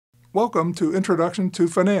Welcome to Introduction to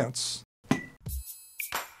Finance.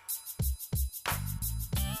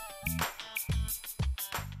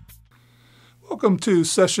 Welcome to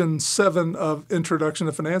Session 7 of Introduction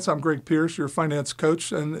to Finance. I'm Greg Pierce, your finance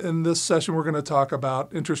coach, and in this session we're going to talk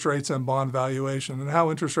about interest rates and bond valuation and how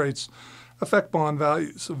interest rates affect bond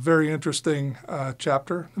values. A very interesting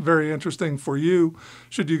chapter, very interesting for you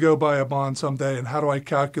should you go buy a bond someday, and how do I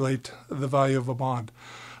calculate the value of a bond.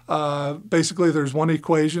 Basically, there's one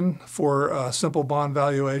equation for simple bond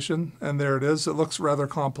valuation, and there it is. It looks rather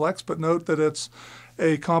complex, but note that it's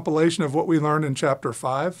a compilation of what we learned in Chapter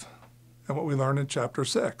 5 and what we learned in Chapter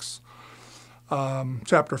 6.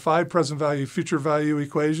 Chapter 5, present value, future value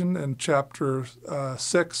equation, and Chapter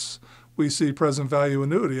 6, we see present value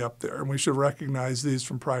annuity up there, and we should recognize these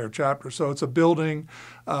from prior chapters. So it's a building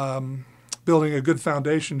a good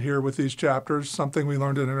foundation here with these chapters. Something we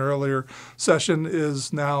learned in an earlier session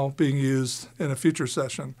is now being used in a future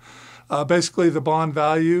session. Basically, the bond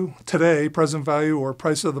value today, present value or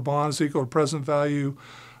price of the bond is equal to present value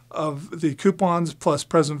of the coupons plus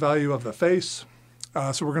present value of the face.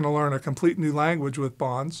 So we're going to learn a complete new language with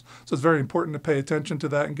bonds. So it's very important to pay attention to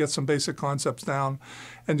that and get some basic concepts down,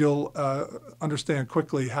 and you'll understand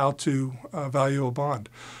quickly how to value a bond.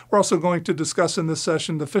 We're also going to discuss in this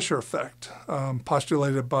session the Fisher effect,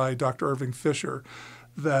 postulated by Dr. Irving Fisher,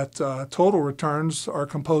 that total returns are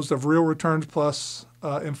composed of real returns plus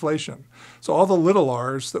inflation. So all the little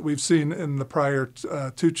r's that we've seen in the prior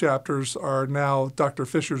two chapters are now Dr.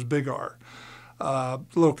 Fisher's big R. A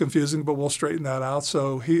little confusing, but we'll straighten that out.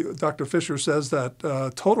 So Dr. Fisher says that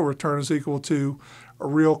total return is equal to a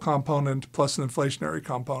real component plus an inflationary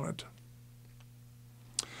component.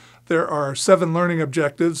 There are 7 learning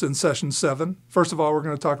objectives in Session 7. First of all, we're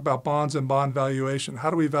going to talk about bonds and bond valuation. How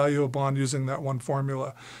do we value a bond using that one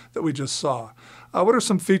formula that we just saw? What are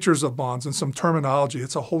some features of bonds and some terminology?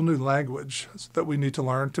 It's a whole new language that we need to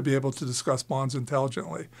learn to be able to discuss bonds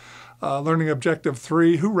intelligently. Learning objective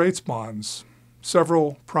 3, who rates bonds?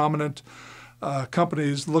 Several prominent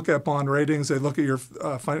companies look at bond ratings. They look at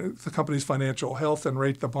the company's financial health and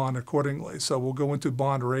rate the bond accordingly. So we'll go into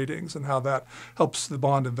bond ratings and how that helps the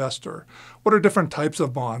bond investor. What are different types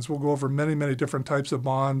of bonds? We'll go over many, many different types of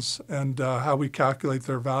bonds and how we calculate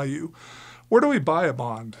their value. Where do we buy a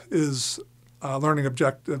bond is learning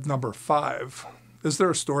objective number 5. Is there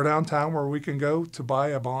a store downtown where we can go to buy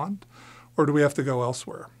a bond, or do we have to go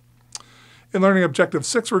elsewhere? In learning objective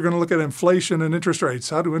 6, we're going to look at inflation and interest rates.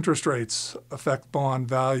 How do interest rates affect bond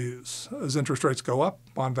values? As interest rates go up,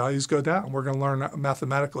 bond values go down. We're going to learn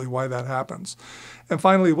mathematically why that happens. And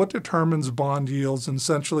finally, what determines bond yields? And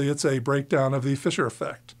essentially, it's a breakdown of the Fisher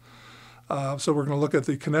effect. So we're going to look at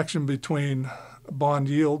the connection between bond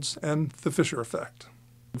yields and the Fisher effect.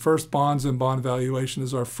 First, bonds and bond valuation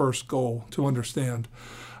is our first goal to understand.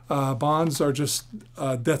 Bonds are just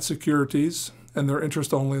debt securities, and they're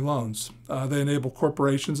interest-only loans. They enable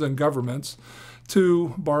corporations and governments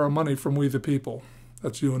to borrow money from we the people,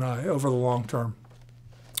 that's you and I, over the long term.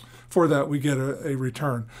 For that, we get a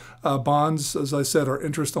return. Bonds, as I said, are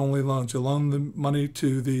interest-only loans. You loan the money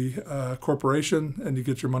to the corporation, and you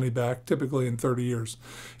get your money back, typically in 30 years.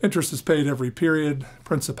 Interest is paid every period.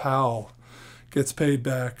 Principal gets paid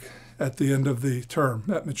back at the end of the term,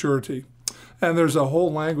 at maturity. And there's a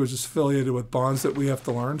whole language that's affiliated with bonds that we have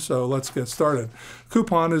to learn, so let's get started.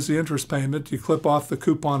 Coupon is the interest payment. You clip off the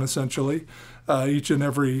coupon, essentially, each and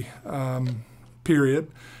every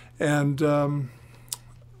period, and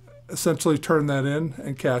essentially turn that in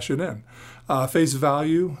and cash it in. Face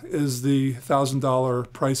value is the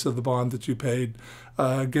 $1,000 price of the bond that you paid.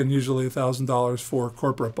 Again, usually $1,000 for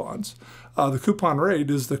corporate bonds. The coupon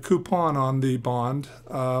rate is the coupon on the bond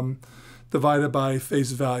divided by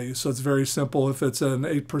face value. So it's very simple. If it's an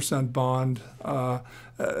 8% bond,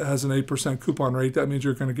 has an 8% coupon rate, that means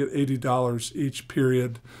you're going to get $80 each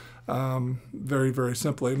period, very, very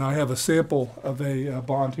simply. And I have a sample of a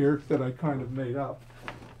bond here that I kind of made up.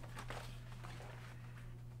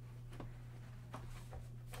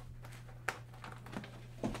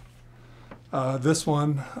 This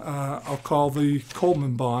one I'll call the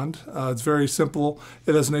Coleman bond. It's very simple.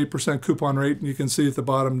 It has an 8% coupon rate, and you can see at the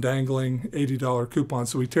bottom dangling $80 coupons.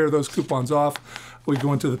 So we tear those coupons off, we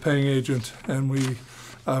go into the paying agent, and we,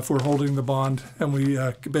 if we're holding the bond, and we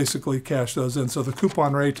basically cash those in. So the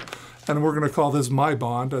coupon rate, and we're going to call this my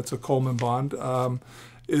bond, that's a Coleman bond,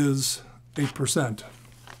 is 8%.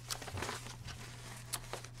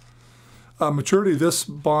 Maturity, this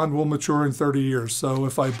bond will mature in 30 years. So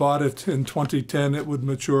if I bought it in 2010, it would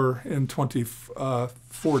mature in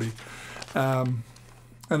 2040. And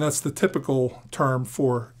that's the typical term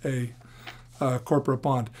for a corporate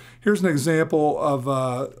bond. Here's an example of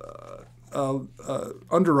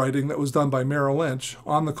underwriting that was done by Merrill Lynch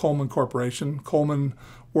on the Coleman Corporation. Coleman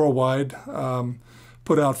Worldwide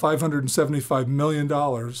put out $575 million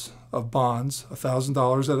of bonds,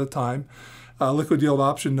 $1,000 at a time. Liquid yield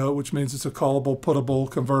option note, which means it's a callable, puttable,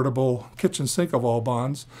 convertible kitchen sink of all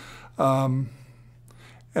bonds. And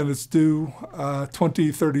it's due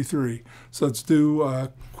 2033. So it's due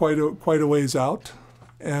quite a ways out.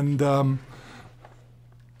 And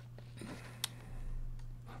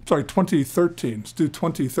sorry, 2013. It's due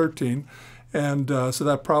 2013. And so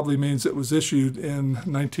that probably means it was issued in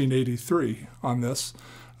 1983 on this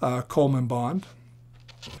Coleman bond.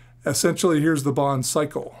 Essentially, here's the bond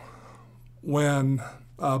cycle. When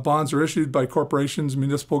bonds are issued by corporations,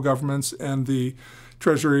 municipal governments, and the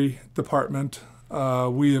Treasury Department,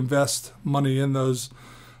 we invest money in those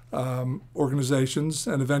organizations,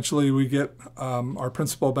 and eventually we get our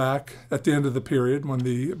principal back at the end of the period when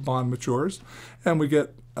the bond matures, and we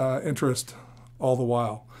get interest all the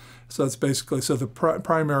while. So that's basically, so the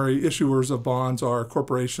primary issuers of bonds are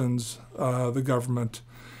corporations, the government,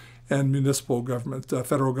 and municipal government,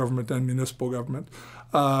 federal government and municipal government.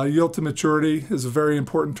 Yield to maturity is a very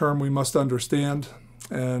important term we must understand,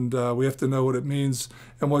 and we have to know what it means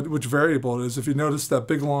and which variable it is. If you notice that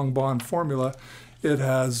big long bond formula, it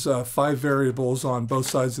has 5 variables on both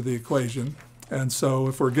sides of the equation. And so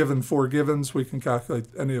if we're given 4 givens, we can calculate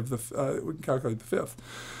any of the, we can calculate the 5th.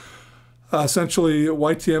 Essentially,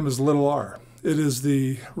 YTM is little r. It is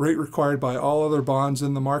the rate required by all other bonds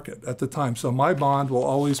in the market at the time. So my bond will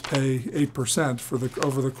always pay 8% for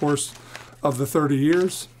over the course of the 30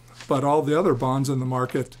 years, but all the other bonds in the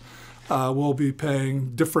market will be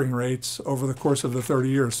paying differing rates over the course of the 30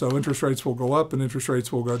 years. So interest rates will go up and interest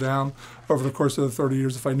rates will go down over the course of the 30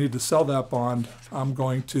 years. If I need to sell that bond, I'm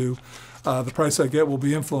going to the price I get will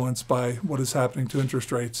be influenced by what is happening to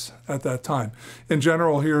interest rates at that time. In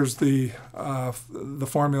general, here's the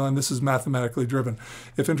formula, and this is mathematically driven.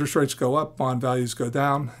 If interest rates go up, bond values go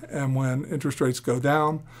down, and when interest rates go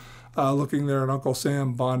down, looking there at Uncle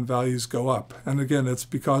Sam, bond values go up. And again, it's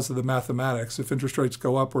because of the mathematics. If interest rates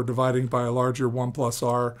go up, we're dividing by a larger 1 plus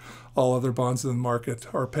R. All other bonds in the market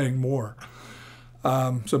are paying more.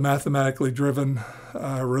 So mathematically driven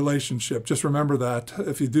relationship. Just remember that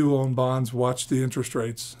if you do own bonds, watch the interest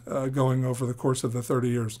rates going over the course of the 30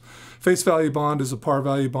 years. Face value bond is a par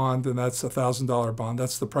value bond, and that's a $1,000 bond.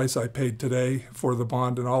 That's the price I paid today for the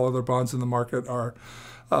bond, and all other bonds in the market are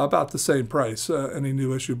about the same price, any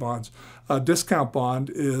new issue bonds. Discount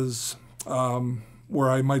bond is where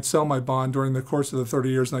I might sell my bond during the course of the 30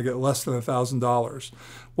 years and I get less than $1,000.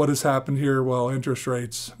 What has happened here? Well, interest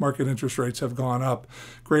rates, market interest rates have gone up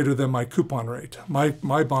greater than my coupon rate.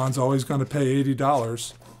 My bond's always going to pay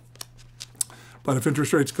 $80, but if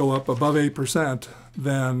interest rates go up above 8%,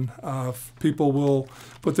 then people will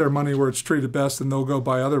put their money where it's treated best, and they'll go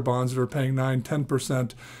buy other bonds that are paying 9,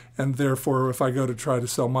 10%, and therefore if I go to try to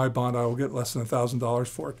sell my bond, I will get less than $1,000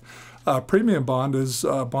 for it. Premium bond is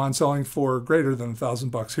bond selling for greater than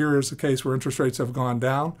 $1,000. Here is the case where interest rates have gone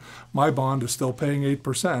down. My bond is still paying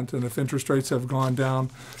 8%, and if interest rates have gone down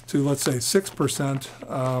to, let's say,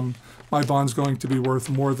 6%, my bond's going to be worth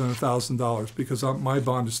more than $1,000 because my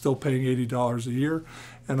bond is still paying $80 a year,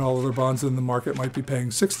 and all other bonds in the market might be paying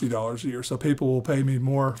 $60 a year. So people will pay me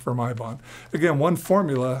more for my bond. Again, one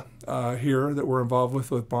formula here that we're involved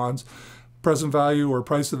with bonds. Present value or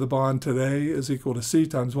price of the bond today is equal to C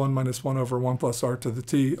times 1 minus 1 over 1 plus R to the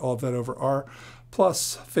T, all of that over R,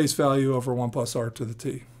 plus face value over 1 plus R to the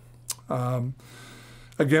T.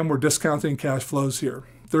 Again, we're discounting cash flows here.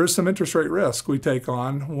 There is some interest rate risk we take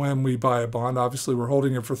on when we buy a bond. Obviously, we're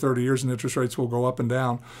holding it for 30 years, and interest rates will go up and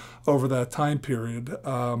down over that time period.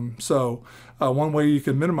 One way you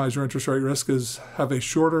can minimize your interest rate risk is have a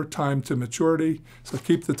shorter time to maturity. So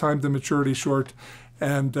keep the time to maturity short,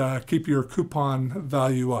 and keep your coupon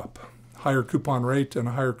value up. Higher coupon rate and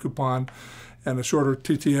a higher coupon and a shorter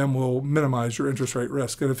TTM will minimize your interest rate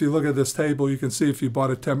risk. And if you look at this table, you can see if you bought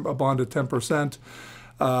a bond at 10%,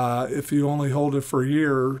 if you only hold it for a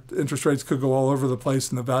year, interest rates could go all over the place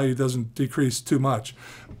and the value doesn't decrease too much.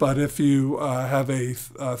 But if you have a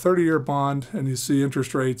 30-year bond and you see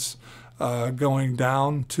interest rates going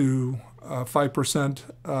down to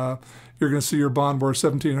 5%, you're going to see your bond worth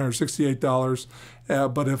 $1,768.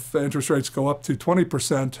 But if interest rates go up to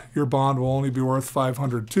 20%, your bond will only be worth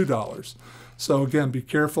 $502. So again, be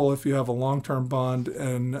careful if you have a long-term bond,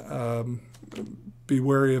 and be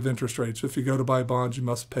wary of interest rates. If you go to buy bonds, you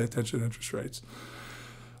must pay attention to interest rates.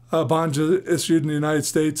 Bonds issued in the United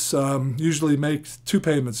States usually make 2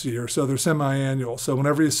 payments a year, so they're semi-annual. So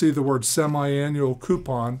whenever you see the word semi-annual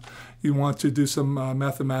coupon, you want to do some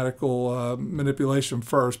mathematical manipulation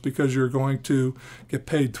first, because you're going to get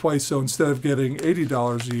paid twice. So instead of getting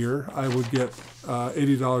 $80 a year, I would get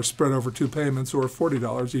 $80 spread over 2 payments, or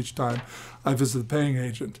 $40 each time I visit the paying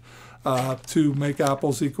agent. To make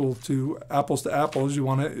apples equal to apples, you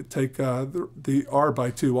want to take the R by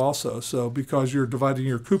 2 also. So because you're dividing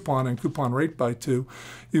your coupon and coupon rate by 2,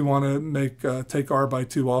 you want to take R by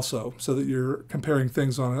 2 also, so that you're comparing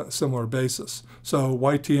things on a similar basis. So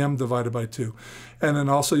YTM divided by 2. And then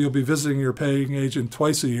also you'll be visiting your paying agent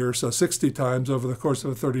twice a year, so 60 times over the course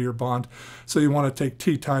of a 30-year bond. So you want to take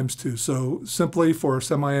T times 2. So simply for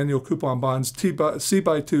semi-annual coupon bonds, C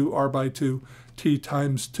by 2, R by 2, T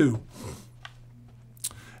times 2.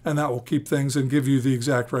 And that will keep things and give you the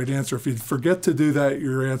exact right answer. If you forget to do that,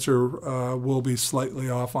 your answer will be slightly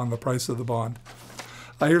off on the price of the bond.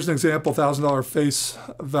 Here's an example. $1,000 face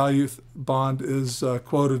value bond is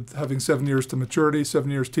quoted having 7 years to maturity, 7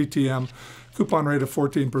 years TTM, coupon rate of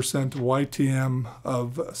 14%, YTM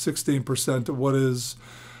of 16%. What is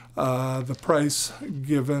the price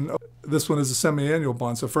given? This one is a semi-annual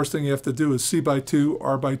bond. So first thing you have to do is C by 2,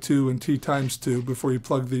 R by 2, and T times 2 before you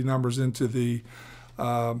plug the numbers into the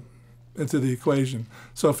equation.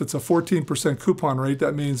 So if it's a 14% coupon rate,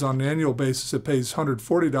 that means on an annual basis it pays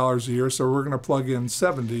 $140 a year. So we're going to plug in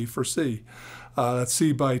 70 for C. That's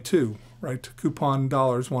C by 2, right? Coupon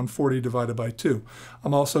dollars, 140 divided by 2.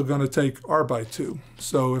 I'm also going to take R by 2.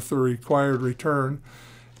 So if the required return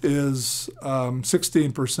is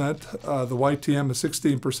 16%, the YTM is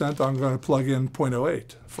 16%, I'm going to plug in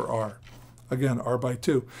 0.08 for R. Again, R by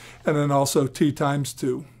 2. And then also T times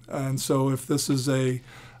 2. And so if this is a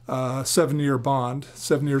 7-year bond,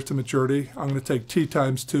 7 years to maturity, I'm going to take T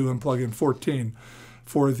times 2 and plug in 14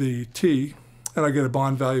 for the T, and I get a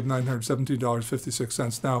bond value of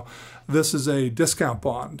 $917.56. Now, this is a discount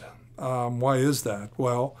bond. Why is that?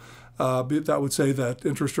 Well, that would say that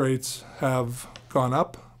interest rates have gone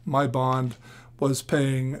up. My bond was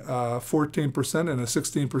paying 14% in a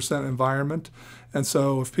 16% environment, and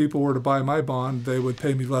so if people were to buy my bond, they would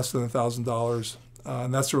pay me less than $1,000.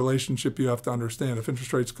 And that's the relationship you have to understand. If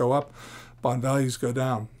interest rates go up, bond values go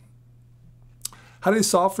down. How do you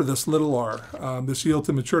solve for this little r, this yield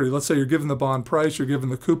to maturity? Let's say you're given the bond price, you're given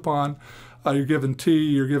the coupon, you're given T,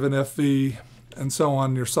 you're given FV, and so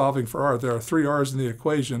on. You're solving for R. There are 3 R's in the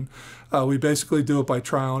equation. We basically do it by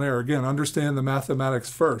trial and error. Again, understand the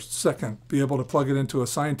mathematics first. Second, be able to plug it into a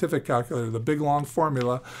scientific calculator, the big long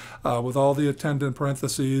formula with all the attendant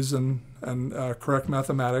parentheses and correct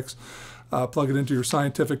mathematics. Plug it into your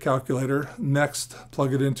scientific calculator. Next,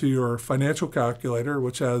 plug it into your financial calculator,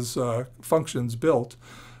 which has functions built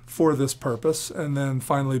for this purpose, and then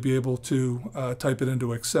finally be able to type it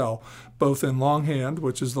into Excel, both in longhand,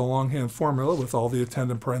 which is the longhand formula with all the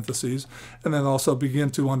attendant parentheses, and then also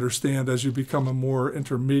begin to understand, as you become a more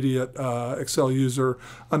intermediate Excel user,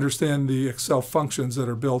 understand the Excel functions that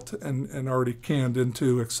are built and already canned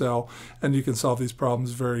into Excel, and you can solve these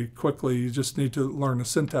problems very quickly. You just need to learn the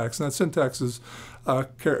syntax, and that syntax is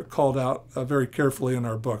called out very carefully in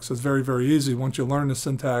our books. It's very, very easy once you learn the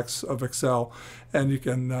syntax of Excel, and you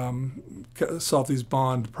can solve these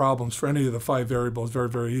bond problems for any of the 5 variables very,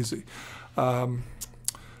 very easy.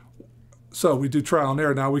 So we do trial and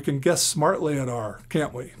error. Now we can guess smartly at R,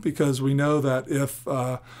 can't we? Because we know that if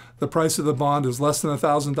the price of the bond is less than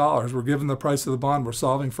 $1,000, we're given the price of the bond, we're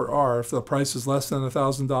solving for R. If the price is less than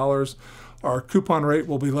 $1,000, our coupon rate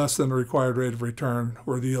will be less than the required rate of return,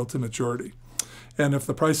 or the yield to maturity. And if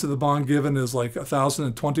the price of the bond given is like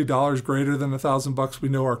 $1,020 greater than $1,000, we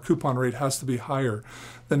know our coupon rate has to be higher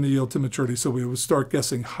than the yield to maturity. So we would start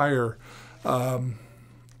guessing higher.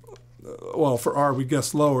 Well, for R, we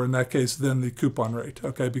guess lower in that case than the coupon rate,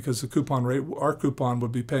 okay? Because the coupon rate, our coupon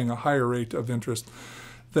would be paying a higher rate of interest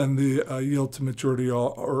than the yield to maturity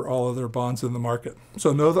or all other bonds in the market.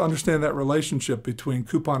 So understand that relationship between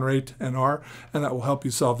coupon rate and R, and that will help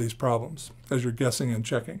you solve these problems as you're guessing and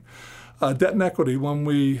checking. Debt and equity, when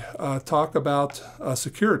we talk about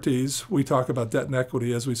securities, we talk about debt and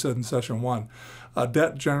equity, as we said in session 1.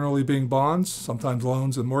 Debt generally being bonds, sometimes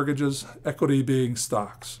loans and mortgages, equity being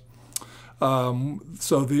stocks.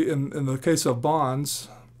 So in the case of bonds,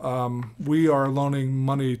 we are loaning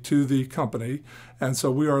money to the company, and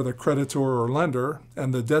so we are the creditor or lender,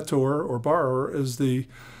 and the debtor or borrower is the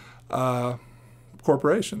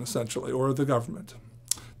corporation, essentially, or the government.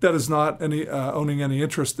 Debt is not owning any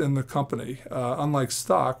interest in the company. Unlike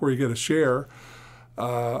stock, where you get a share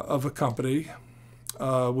of a company,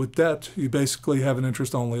 with debt, you basically have an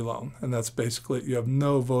interest-only loan, and that's basically it. You have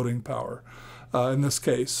no voting power in this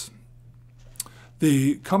case.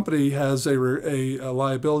 The company has a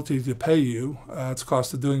liability to pay you. It's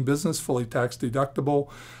cost of doing business, fully tax deductible,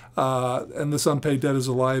 and this unpaid debt is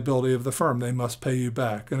a liability of the firm. They must pay you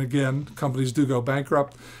back. And again, companies do go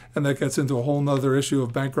bankrupt, and that gets into a whole nother issue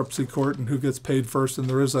of bankruptcy court and who gets paid first. And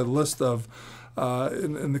there is a list of,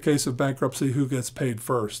 in the case of bankruptcy, who gets paid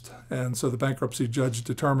first. And so the bankruptcy judge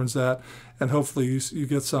determines that, and hopefully you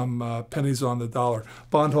get some pennies on the dollar.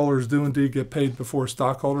 Bondholders do indeed get paid before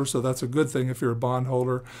stockholders, so that's a good thing if you're a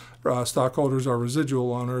bondholder. Stockholders are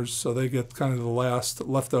residual owners, so they get kind of the last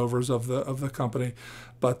leftovers of the company.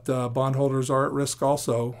 But bondholders are at risk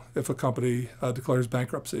also if a company declares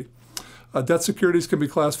bankruptcy. Debt securities can be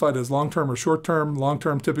classified as long-term or short-term.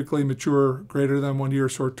 Long-term typically mature greater than 1 year,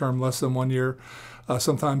 short-term less than 1 year,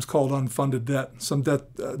 sometimes called unfunded debt. Some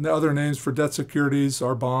other names for debt securities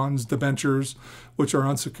are bonds, debentures, which are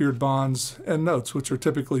unsecured bonds, and notes, which are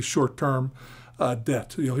typically short-term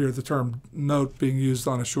debt. You'll hear the term note being used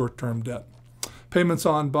on a short-term debt. Payments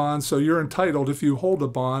on bonds. So you're entitled, if you hold a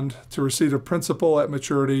bond, to receive a principal at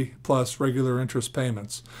maturity plus regular interest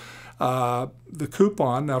payments. The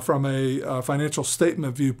coupon, now from a financial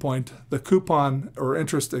statement viewpoint, the coupon or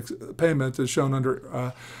interest payment is shown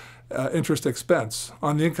under interest expense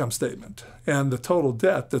on the income statement. And the total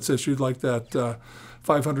debt that's issued, like that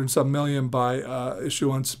 $507 million by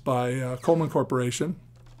issuance by Coleman Corporation,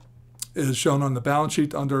 is shown on the balance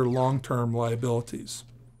sheet under long-term liabilities.